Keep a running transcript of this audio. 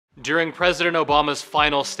During President Obama's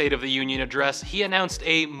final State of the Union address, he announced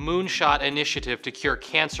a Moonshot initiative to cure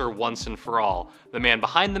cancer once and for all. The man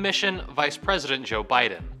behind the mission, Vice President Joe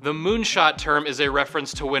Biden. The Moonshot term is a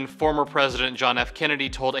reference to when former President John F. Kennedy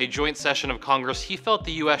told a joint session of Congress he felt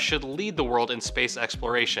the US should lead the world in space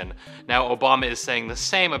exploration. Now Obama is saying the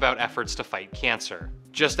same about efforts to fight cancer.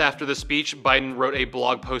 Just after the speech, Biden wrote a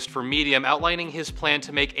blog post for Medium outlining his plan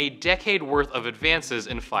to make a decade worth of advances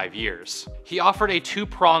in 5 years. He offered a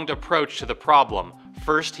two-pronged approach to the problem.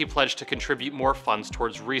 First, he pledged to contribute more funds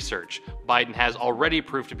towards research. Biden has already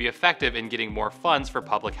proved to be effective in getting more funds for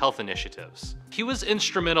public health initiatives. He was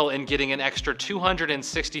instrumental in getting an extra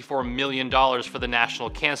 $264 million for the National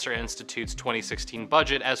Cancer Institute's 2016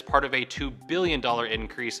 budget as part of a $2 billion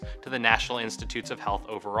increase to the National Institutes of Health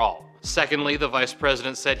overall. Secondly, the vice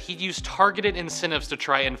president said he'd use targeted incentives to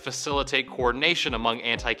try and facilitate coordination among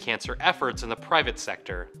anti-cancer efforts in the private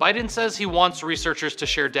sector. Biden says he wants researchers to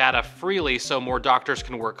share data freely so more doctors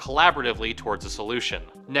can work collaboratively towards a solution.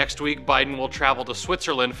 Next week, Biden will travel to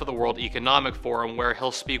Switzerland for the World Economic Forum, where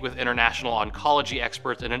he'll speak with international oncology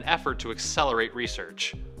experts in an effort to accelerate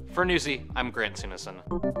research. For Newsy, I'm Grant Sunison.